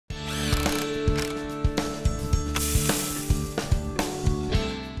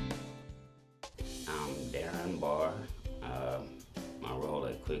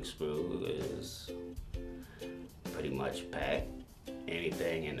Quickscrews is pretty much packed.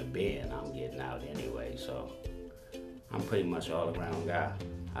 Anything in the bin I'm getting out anyway, so I'm pretty much all around guy.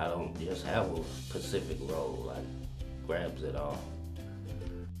 I don't just have a specific role, I grabs it all.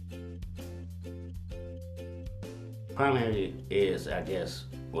 Primary is, I guess,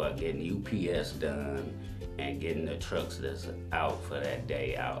 well, getting UPS done and getting the trucks that's out for that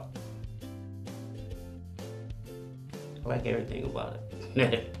day out. I like everything about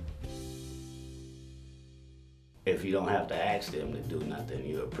it. If you don't have to ask them to do nothing,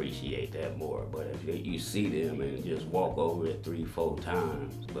 you appreciate that more. But if you see them and just walk over it 3-4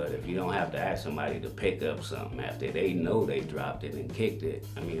 times, but if you don't have to ask somebody to pick up something after they know they dropped it and kicked it,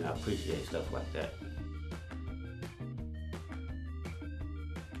 I mean, I appreciate stuff like that.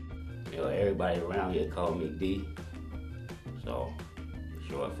 You know, everybody around here call me D, so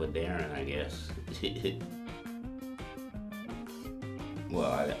short for Darren, I guess.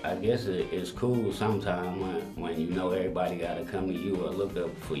 Well, I guess it's cool sometimes when you know everybody got to come to you or look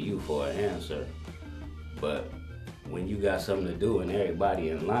up for you for an answer. But when you got something to do and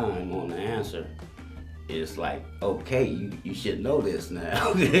everybody in line on the answer, it's like, okay, you should know this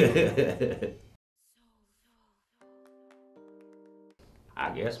now. I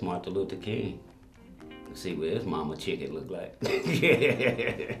guess Martin Luther King. See what his mama chicken look like.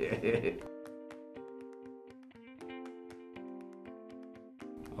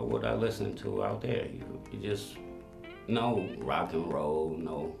 Or what I listen to out there. You just, no rock and roll,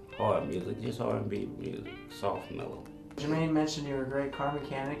 no hard music, just R&B music, soft, mellow. Jermaine mentioned you were a great car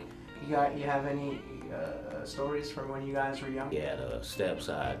mechanic. You have any stories from when you guys were young? He had a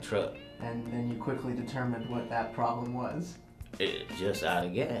step-side truck. And then you quickly determined what that problem was? It just out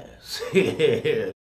of gas.